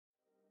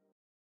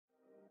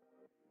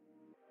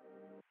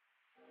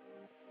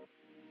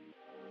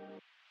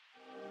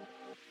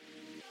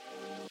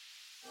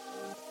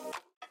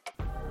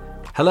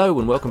Hello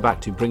and welcome back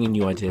to Bringing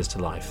New Ideas to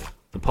Life,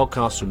 the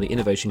podcast from the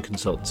innovation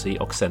consultancy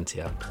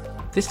Oxentia.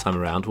 This time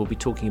around we'll be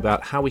talking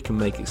about how we can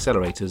make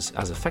accelerators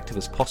as effective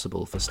as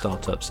possible for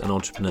startups and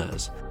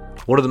entrepreneurs.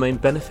 What are the main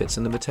benefits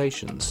and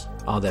limitations?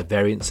 Are there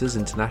variances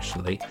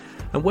internationally?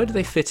 And where do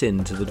they fit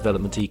into the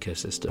development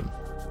ecosystem?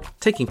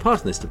 Taking part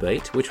in this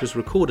debate, which was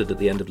recorded at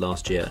the end of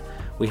last year,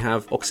 we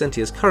have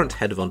Oxentia's current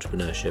Head of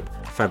Entrepreneurship,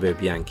 Fabio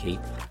Bianchi,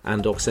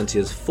 and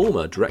Oxentia's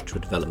former Director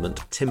of Development,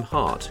 Tim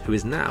Hart, who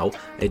is now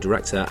a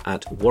Director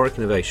at Warwick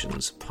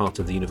Innovations, part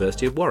of the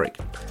University of Warwick.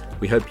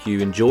 We hope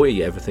you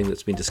enjoy everything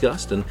that's been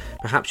discussed, and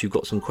perhaps you've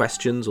got some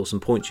questions or some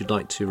points you'd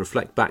like to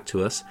reflect back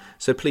to us,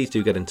 so please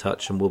do get in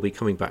touch and we'll be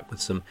coming back with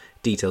some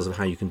details of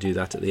how you can do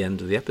that at the end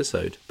of the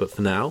episode. But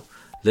for now,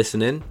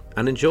 listen in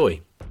and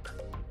enjoy.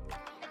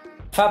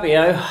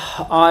 Fabio,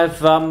 I've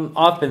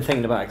been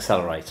thinking about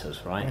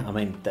accelerators, right? I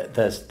mean,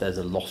 there's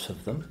a lot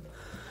of them.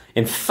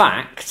 In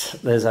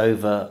fact, there's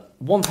over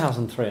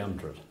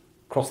 1,300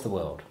 across the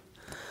world,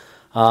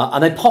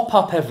 and they pop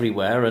up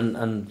everywhere.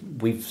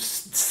 And we've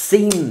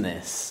seen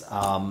this,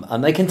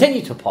 and they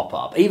continue to pop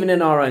up even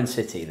in our own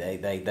city.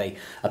 They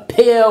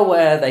appear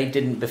where they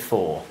didn't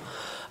before,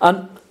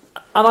 and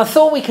I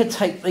thought we could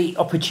take the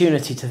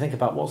opportunity to think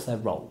about what's their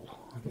role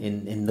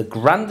in the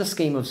grander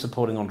scheme of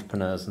supporting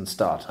entrepreneurs and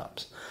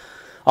startups.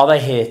 Are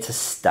they here to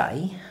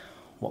stay?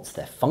 What's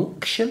their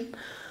function?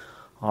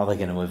 Are they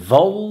going to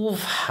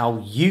evolve? How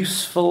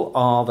useful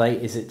are they?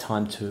 Is it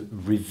time to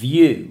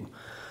review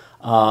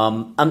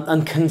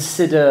and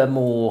consider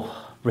more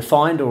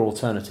refined or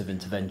alternative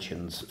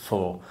interventions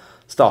for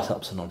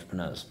startups and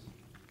entrepreneurs?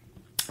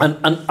 And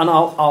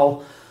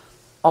I'll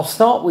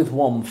start with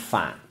one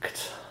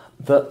fact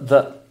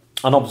that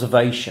an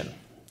observation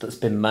that's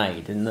been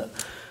made in that.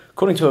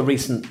 According to a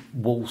recent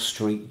Wall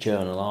Street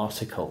Journal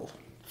article,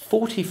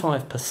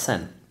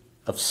 45%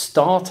 of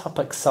startup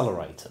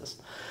accelerators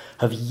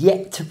have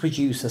yet to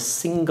produce a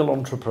single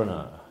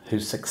entrepreneur who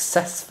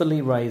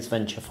successfully raised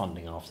venture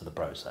funding after the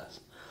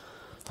process.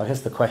 So I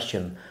guess the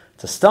question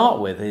to start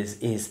with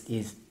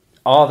is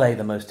are they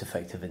the most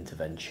effective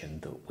intervention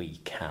that we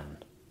can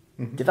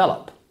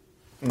develop?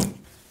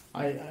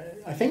 I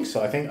think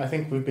so. I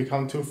think we've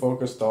become too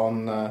focused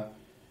on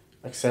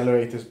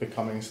accelerators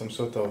becoming some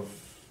sort of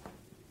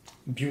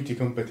beauty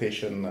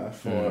competition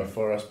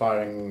for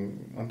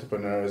aspiring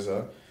entrepreneurs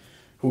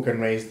who can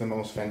raise the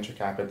most venture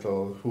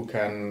capital, who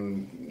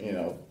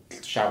can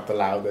shout the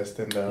loudest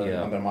on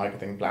their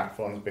marketing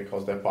platforms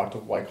because they're part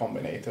of Y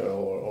Combinator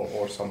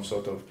or some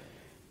sort of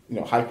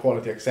high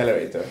quality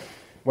accelerator.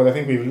 What I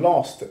think we've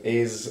lost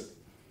is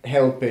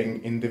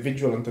helping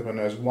individual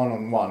entrepreneurs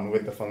one-on-one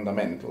with the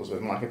fundamentals,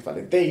 with market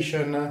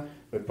validation,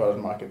 with product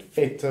market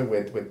fit,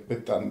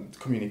 with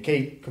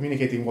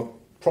communicating what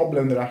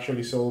problem they're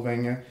actually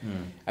solving, and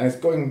it's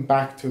going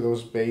back to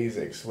those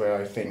basics where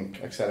I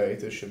think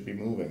accelerators should be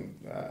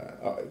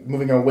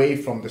moving away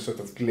from the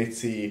sort of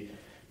glitzy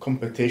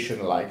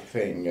competition-like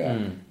thing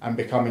and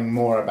becoming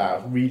more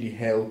about really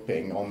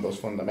helping on those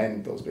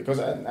fundamentals. Because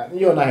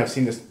you and I have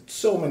seen this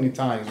so many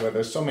times where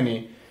there's so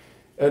many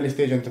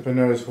early-stage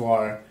entrepreneurs who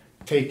are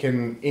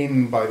taken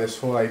in by this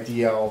whole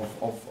idea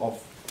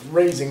of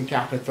raising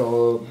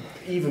capital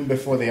even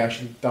before they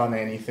actually done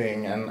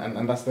anything,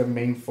 and that's their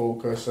main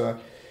focus.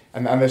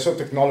 And they're so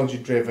technology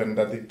driven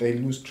that they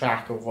lose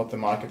track of what the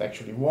market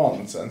actually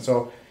wants. And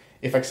so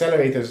if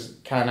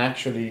accelerators can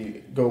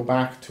actually go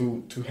back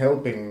to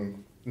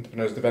helping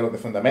entrepreneurs develop the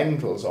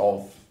fundamentals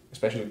of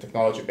especially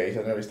technology based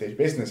and early stage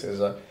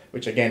businesses,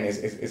 which again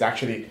is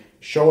actually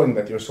showing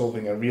that you're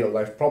solving a real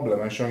life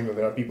problem and showing that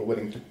there are people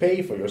willing to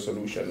pay for your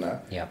solution,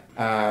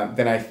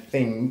 then I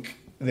think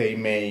they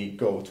may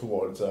go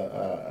towards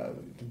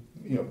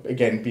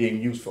again being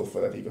useful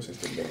for that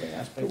ecosystem building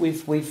aspect.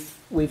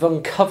 We've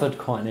uncovered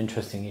quite an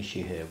interesting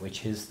issue here,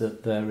 which is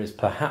that there is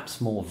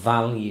perhaps more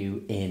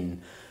value in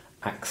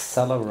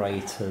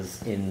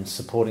accelerators in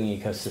supporting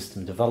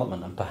ecosystem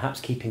development and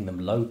perhaps keeping them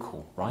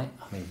local, right?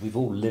 I mean, we've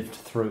all lived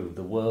through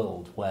the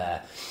world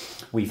where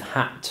we've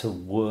had to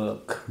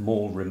work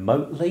more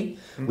remotely.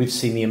 We've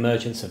seen the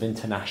emergence of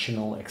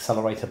international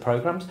accelerator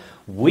programs.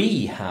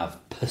 We have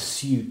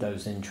pursued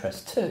those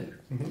interests too.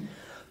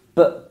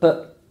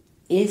 But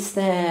is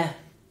there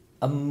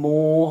a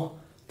more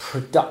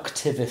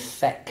productive,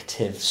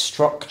 effective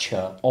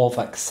structure of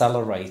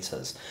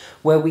accelerators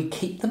where we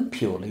keep them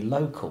purely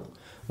local?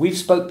 We've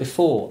spoke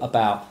before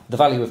about the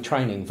value of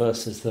training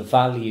versus the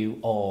value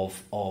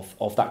of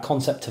that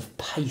concept of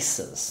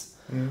pacers,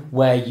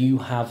 where you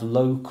have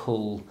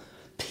local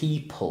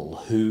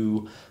people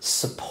who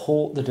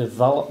support the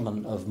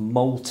development of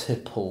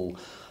multiple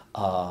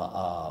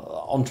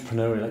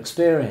entrepreneurial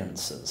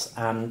experiences,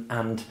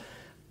 and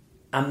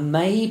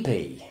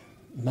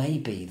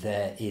maybe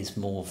there is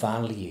more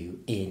value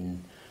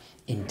in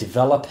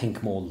developing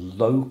more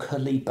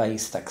locally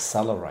based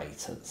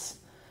accelerators,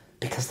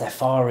 because they're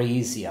far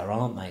easier,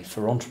 aren't they,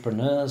 for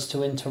entrepreneurs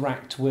to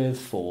interact with,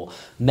 for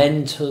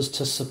mentors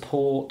to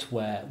support,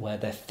 where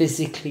they're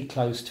physically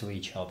close to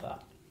each other.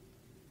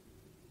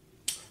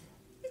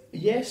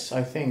 Yes,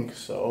 I think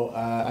so.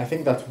 I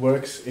think that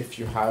works if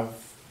you have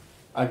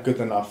a good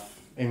enough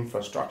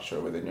infrastructure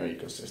within your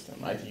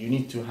ecosystem, right? You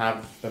need to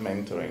have the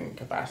mentoring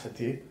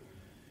capacity.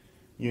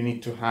 You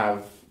need to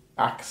have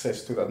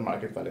access to that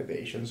market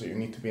validation. So you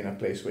need to be in a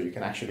place where you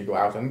can actually go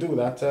out and do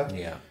that.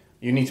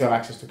 You need to have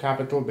access to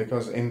capital,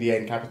 because in the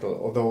end, capital,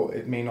 although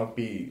it may not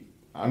be,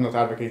 I'm not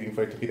advocating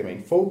for it to be the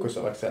main focus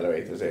of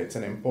accelerators, it's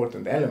an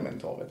important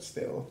element of it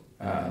still.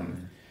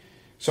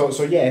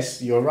 So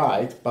yes, you're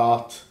right,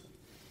 but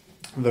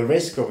the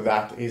risk of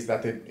that is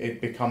that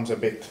it becomes a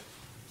bit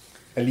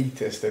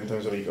elitist in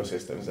terms of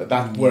ecosystems.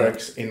 That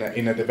works in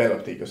a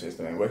developed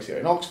ecosystem. It works here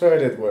in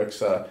Oxford, it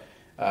works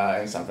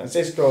in San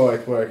Francisco,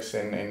 it works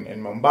in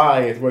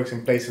Mumbai, it works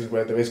in places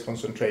where there is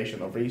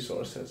concentration of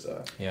resources.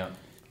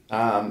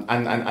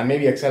 And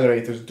maybe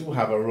accelerators do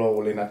have a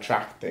role in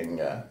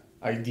attracting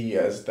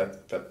ideas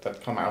that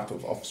come out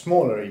of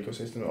smaller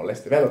ecosystems or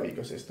less developed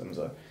ecosystems.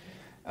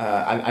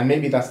 And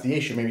maybe that's the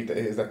issue. Maybe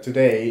is that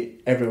today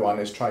everyone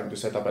is trying to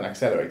set up an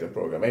accelerator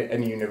program.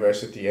 Any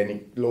university,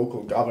 any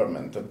local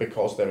government,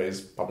 because there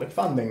is public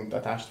funding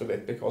attached to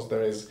it, because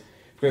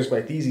it's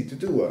quite easy to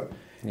do.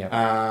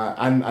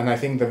 And I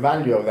think the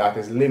value of that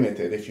is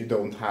limited if you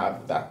don't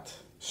have that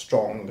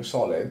strong,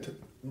 solid,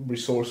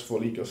 resourceful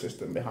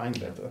ecosystem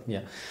behind it.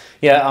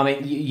 I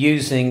mean,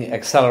 using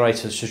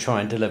accelerators to try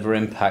and deliver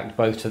impact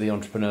both to the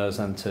entrepreneurs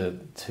and to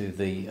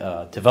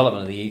the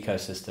development of the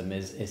ecosystem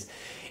is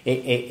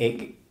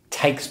it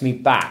takes me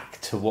back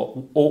to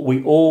what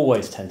we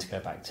always tend to go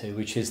back to,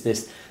 which is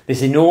this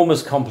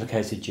enormous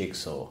complicated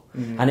jigsaw,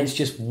 and it's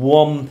just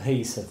one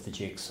piece of the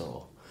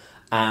jigsaw.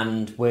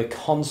 And we're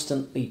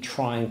constantly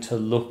trying to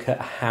look at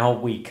how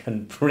we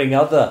can bring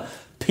other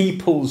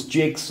people's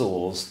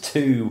jigsaws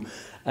to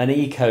an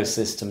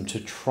ecosystem to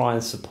try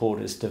and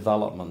support its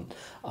development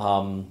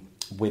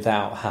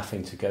without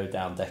having to go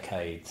down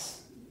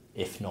decades,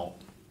 if not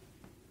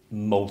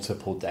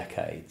multiple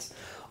decades,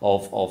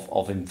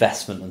 of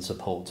investment and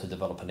support to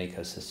develop an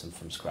ecosystem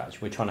from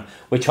scratch. We're trying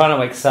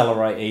to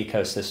accelerate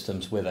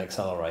ecosystems with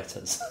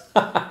accelerators.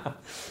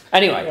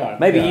 Anyway,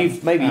 maybe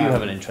you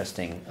have an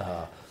interesting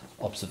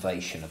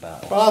observation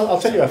about. Well,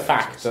 I'll tell you a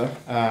fact.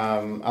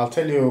 I'll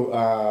tell you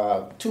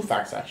two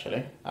facts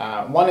actually.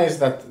 One is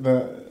that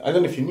I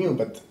don't know if you knew,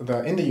 but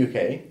in the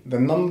UK, the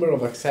number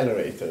of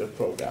accelerator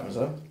programs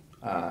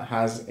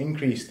has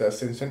increased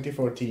since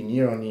 2014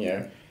 year on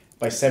year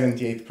by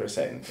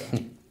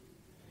 78%.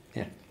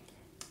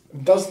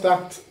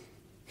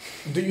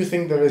 Do you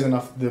think there is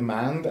enough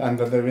demand and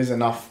that there is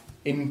enough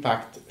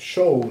impact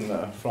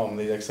shown from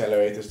these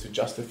accelerators to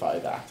justify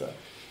that,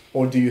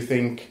 or do you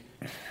think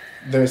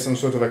there is some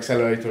sort of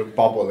accelerator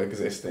bubble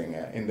existing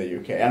in the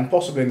UK and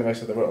possibly in the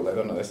rest of the world? I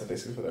don't know the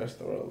statistics for the rest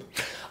of the world.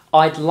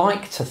 I'd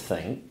like to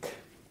think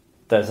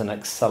there's an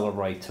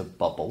accelerator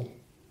bubble.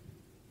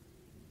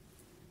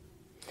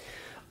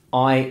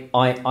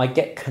 I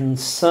get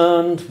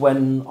concerned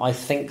when I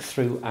think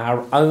through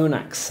our own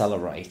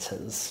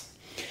accelerators,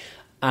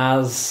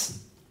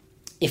 as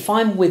if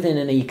I'm within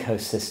an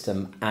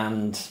ecosystem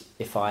and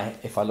if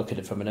I look at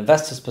it from an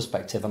investor's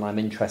perspective and I'm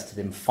interested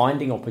in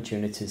finding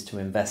opportunities to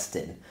invest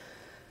in,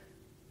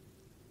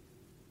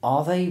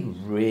 are they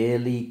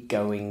really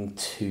going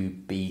to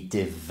be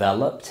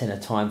developed in a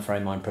time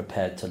frame I'm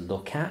prepared to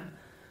look at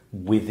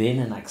within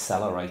an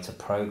accelerator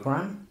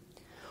program?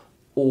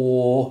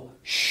 Or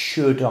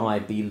should I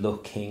be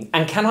looking,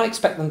 and can I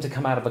expect them to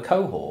come out of a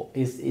cohort?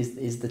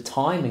 Is the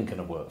timing going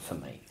to work for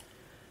me?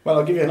 Well,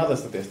 I'll give you another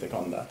statistic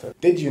on that.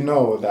 Did you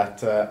know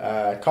that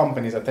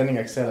companies attending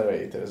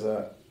accelerators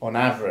on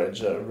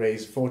average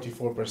raise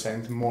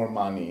 44% more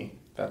money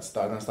than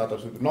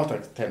startups who do not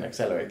attend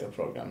accelerator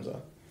programs?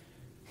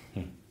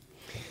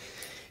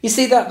 You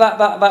see,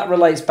 that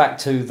relates back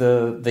to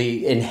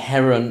the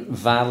inherent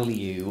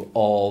value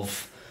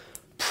of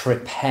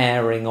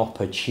preparing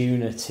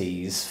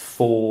opportunities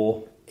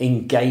for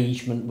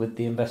engagement with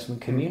the investment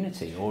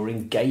community or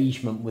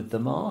engagement with the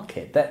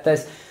market.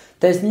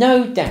 There's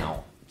no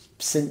doubt,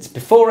 since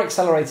before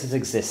accelerators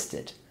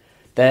existed,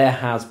 there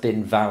has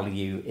been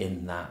value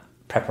in that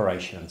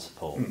preparation and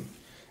support.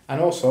 And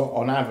also,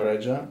 on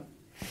average,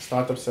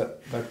 startups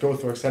that go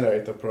through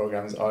accelerator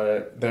programs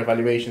their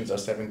valuations are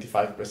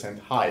 75%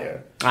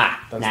 higher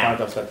than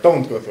startups that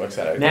don't go through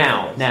accelerator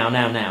programs.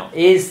 Now,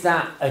 is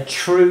that a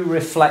true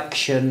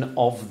reflection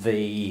of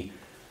the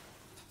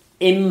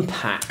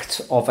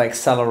impact of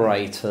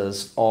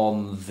accelerators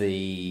on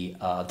the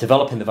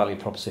developing the value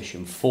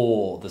proposition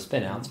for the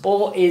spin-outs,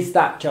 or is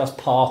that just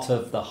part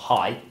of the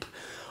hype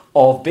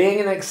of being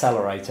an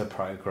accelerator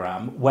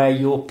program where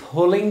you're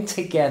pulling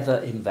together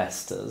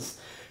investors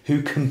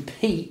who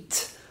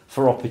compete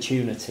for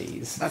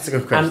opportunities? That's a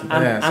good question.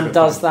 And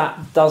does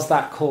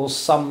that cause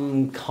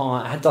some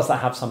kind? Does that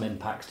have some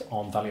impact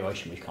on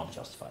valuation we can't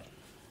justify?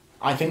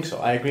 I think so.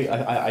 I agree.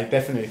 I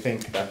definitely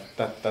think that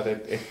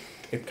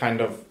it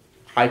kind of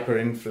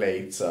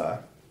hyperinflates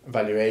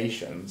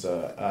valuations,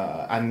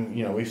 and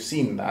we've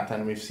seen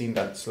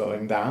that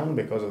slowing down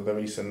because of the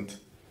recent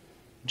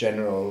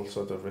general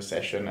sort of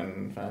recession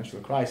and financial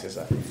crisis.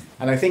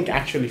 And I think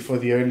actually for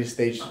the early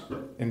stage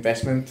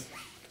investment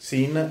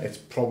scene, it's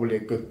probably a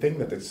good thing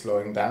that it's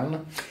slowing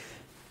down.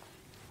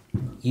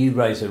 You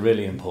raise a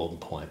really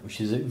important point,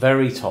 which is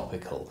very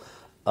topical,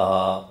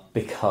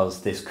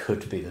 because this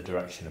could be the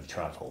direction of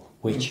travel,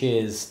 which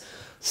is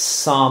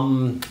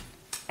some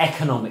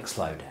economic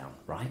slowdown,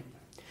 right?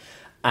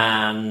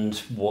 And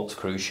what's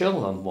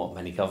crucial, and what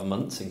many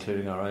governments,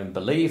 including our own,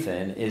 believe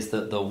in, is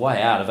that the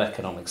way out of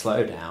economic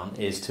slowdown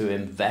is to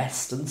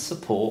invest and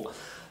support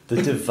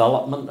the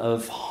development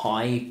of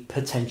high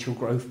potential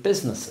growth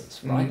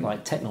businesses, right?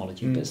 Like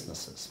technology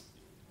businesses.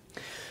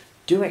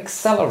 Do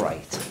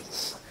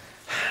accelerators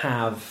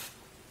have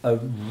a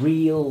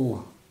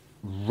real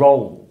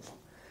role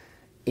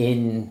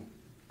in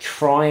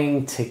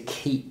trying to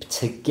keep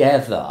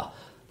together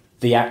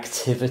the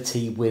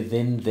activity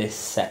within this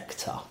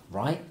sector,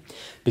 right?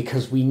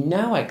 Because we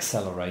know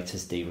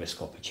accelerators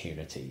de-risk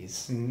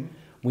opportunities.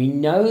 We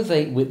know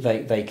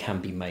they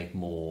can be made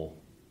more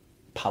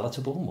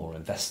palatable, more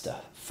investor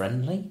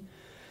friendly.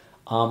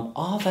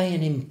 Are they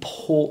an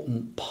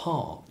important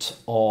part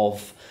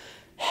of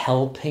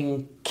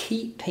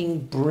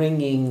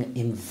bringing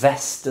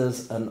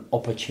investors and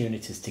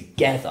opportunities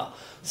together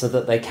so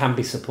that they can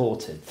be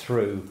supported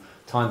through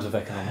times of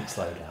economic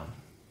slowdown?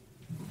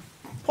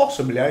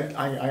 Possibly,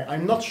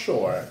 I'm not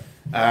sure.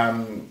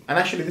 And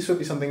actually this would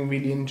be something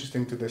really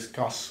interesting to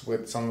discuss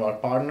with some of our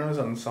partners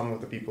and some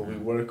of the people we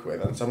work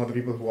with and some of the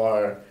people who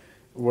are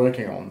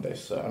working on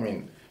this. I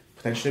mean,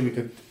 potentially we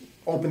could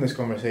open this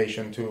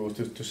conversation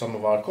to some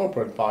of our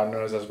corporate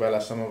partners as well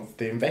as some of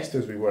the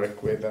investors we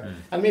work with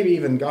and maybe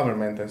even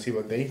government and see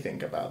what they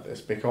think about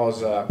this,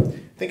 because I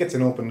think it's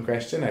an open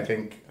question. I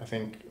think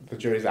the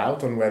jury's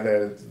out on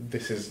whether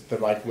this is the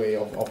right way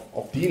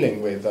of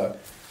dealing with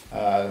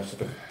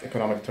sort of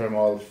economic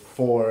turmoil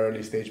for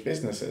early stage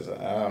businesses.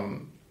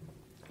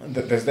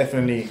 There's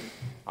definitely,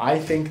 I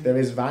think there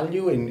is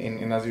value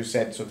in as you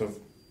said, sort of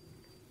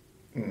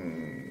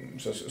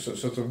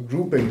sort of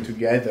grouping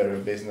together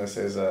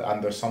businesses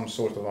under some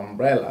sort of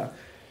umbrella.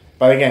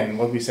 But again,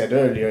 what we said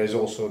earlier is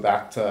also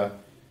that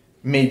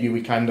maybe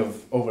we kind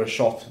of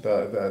overshot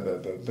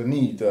the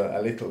need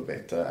a little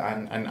bit,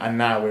 and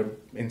now we're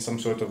in some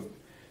sort of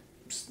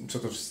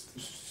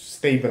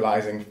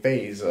stabilizing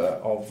phase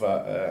of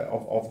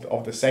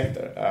the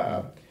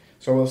sector.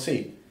 So we'll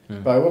see.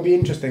 But it will be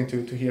interesting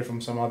to hear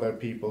from some other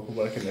people who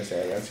work in this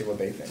area and see what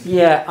they think.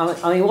 Yeah,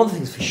 I mean, one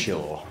thing's for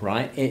sure,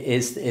 right,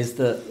 is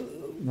that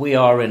we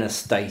are in a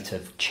state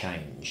of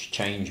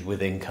change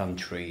within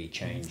country,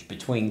 change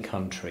between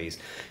countries.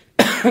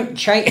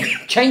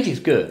 Change is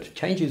good.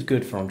 Change is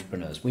good for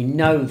entrepreneurs. We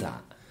know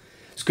that.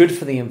 It's good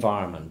for the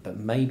environment, but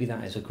maybe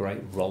that is a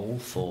great role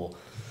for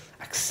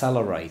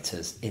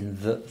accelerators in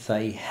that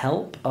they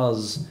help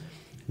us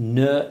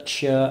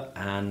nurture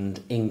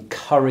and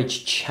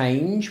encourage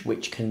change,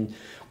 which can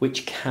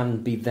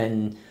be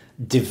then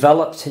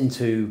developed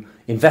into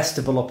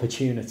investable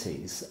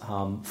opportunities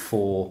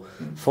for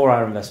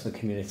our investment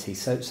community.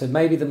 So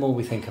maybe the more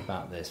we think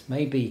about this,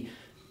 maybe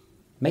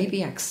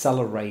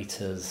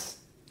accelerators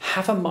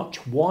have a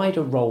much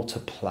wider role to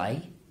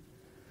play.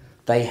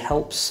 They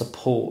help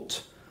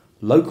support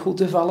local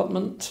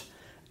development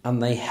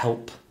and they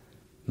help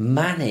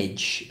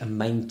manage and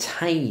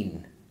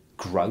maintain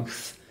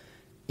growth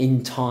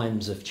in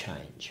times of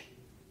change.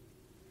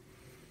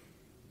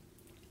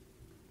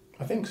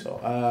 I think so,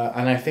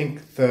 and I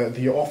think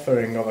the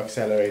offering of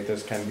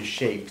accelerators can be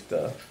shaped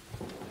to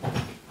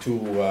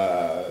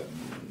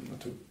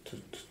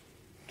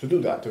do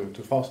that,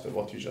 to foster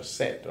what you just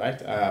said, right?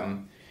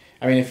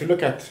 I mean, if you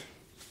look at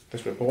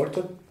this report,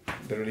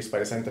 the released by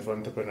the Center for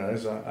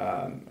Entrepreneurs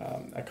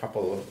a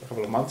couple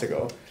of months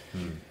ago,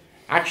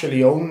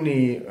 actually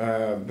only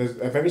there's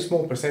a very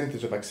small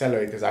percentage of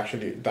accelerators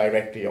actually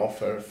directly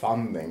offer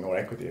funding or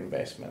equity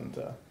investment.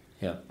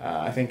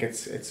 I think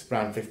it's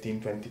around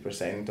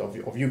 15-20% of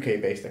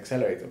UK-based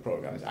accelerator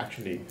programs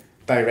actually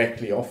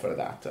directly offer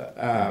that.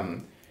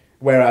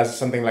 Whereas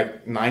something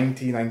like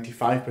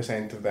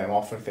 90-95% of them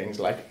offer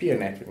things like peer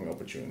networking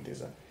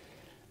opportunities.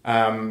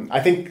 I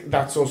think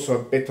that's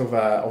also a bit of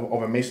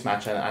a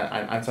mismatch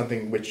and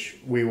something which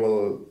we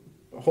will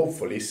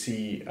hopefully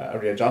see a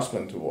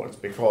readjustment towards,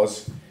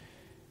 because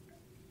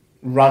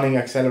running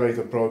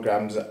accelerator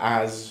programs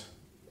as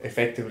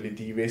effectively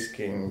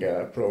de-risking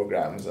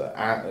programs,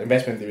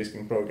 investment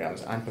de-risking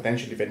programs, and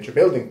potentially venture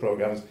building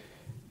programs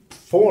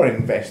for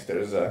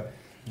investors,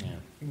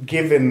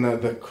 given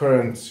the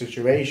current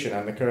situation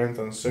and the current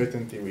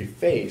uncertainty we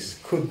face,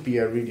 could be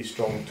a really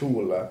strong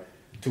tool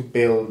to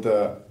build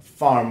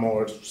far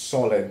more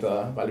solid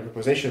value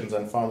propositions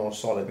and far more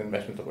solid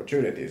investment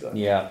opportunities.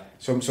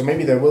 So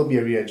maybe there will be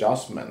a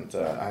readjustment,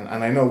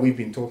 and I know we've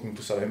been talking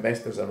to some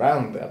investors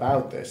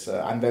about this,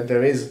 and that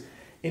there is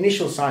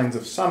initial signs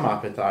of some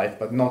appetite,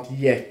 but not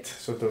yet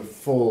sort of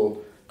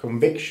full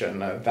conviction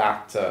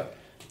that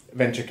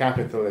venture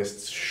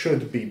capitalists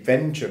should be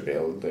venture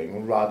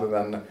building rather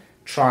than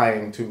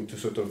trying to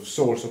sort of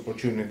source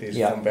opportunities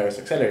Yeah. from various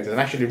accelerators, and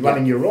actually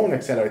running your own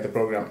accelerator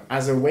program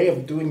as a way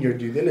of doing your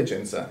due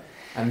diligence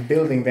and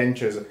building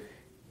ventures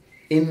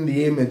in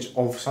the image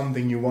of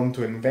something you want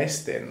to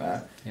invest in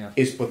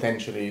is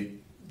potentially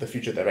the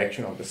future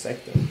direction of the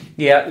sector.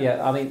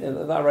 Yeah. I mean,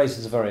 that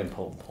raises a very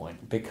important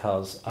point,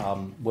 because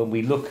when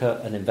we look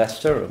at an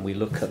investor and we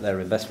look at their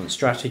investment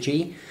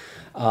strategy,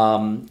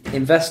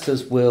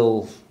 investors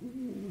will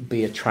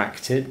be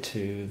attracted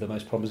to the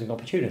most promising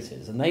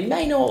opportunities, and they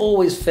may not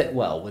always fit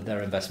well with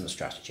their investment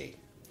strategy.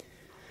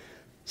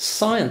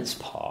 Science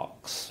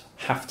parks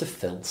have to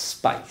fill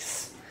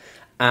space,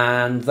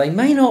 and they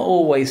may not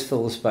always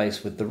fill the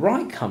space with the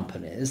right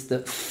companies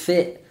that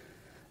fit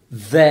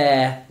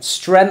their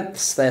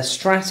strengths, their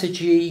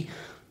strategy,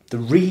 the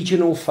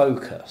regional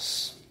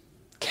focus.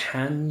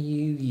 Can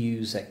you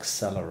use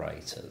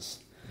accelerators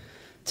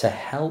to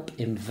help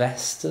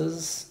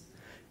investors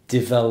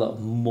develop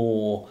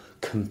more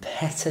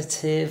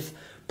competitive,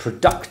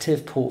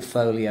 productive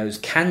portfolios?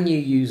 Can you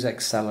use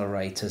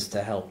accelerators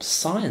to help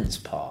science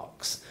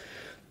parks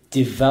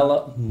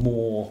develop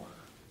more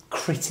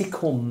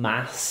critical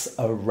mass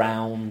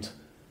around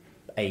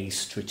a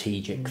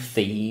strategic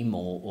theme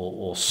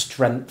or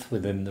strength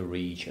within the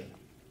region?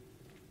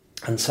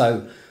 And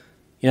so,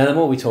 the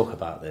more we talk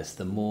about this,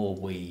 the more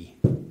we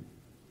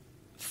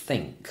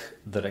think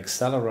that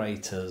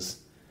accelerators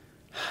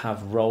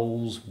have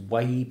roles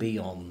way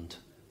beyond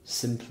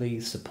simply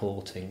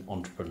supporting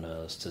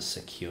entrepreneurs to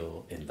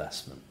secure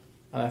investment.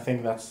 And I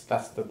think that's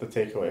the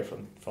takeaway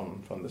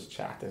from this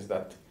chat, is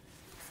that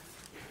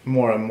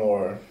more and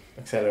more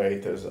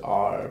accelerators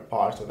are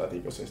part of that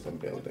ecosystem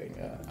building,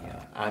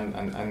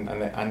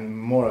 and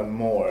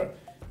more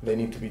they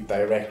need to be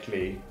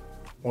directly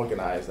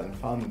organized and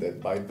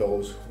funded by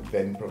those who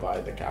then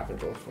provide the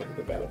capital for the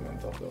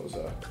development of those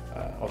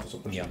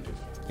opportunities.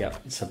 Yeah,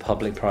 it's a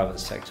public-private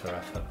sector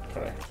effort.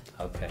 Correct.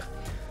 Okay.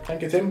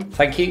 Thank you, Tim.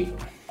 Thank you.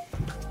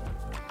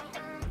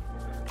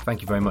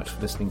 Thank you very much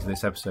for listening to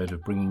this episode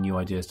of Bringing New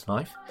Ideas to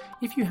Life.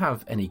 If you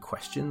have any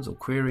questions or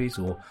queries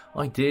or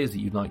ideas that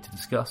you'd like to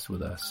discuss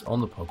with us on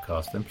the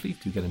podcast, then please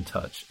do get in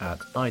touch at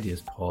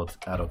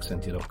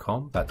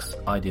ideaspod@oxentia.com. That's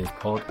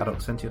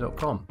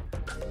ideaspod@oxentia.com.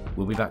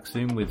 We'll be back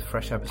soon with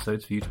fresh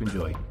episodes for you to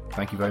enjoy.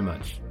 Thank you very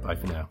much. Bye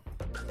for now.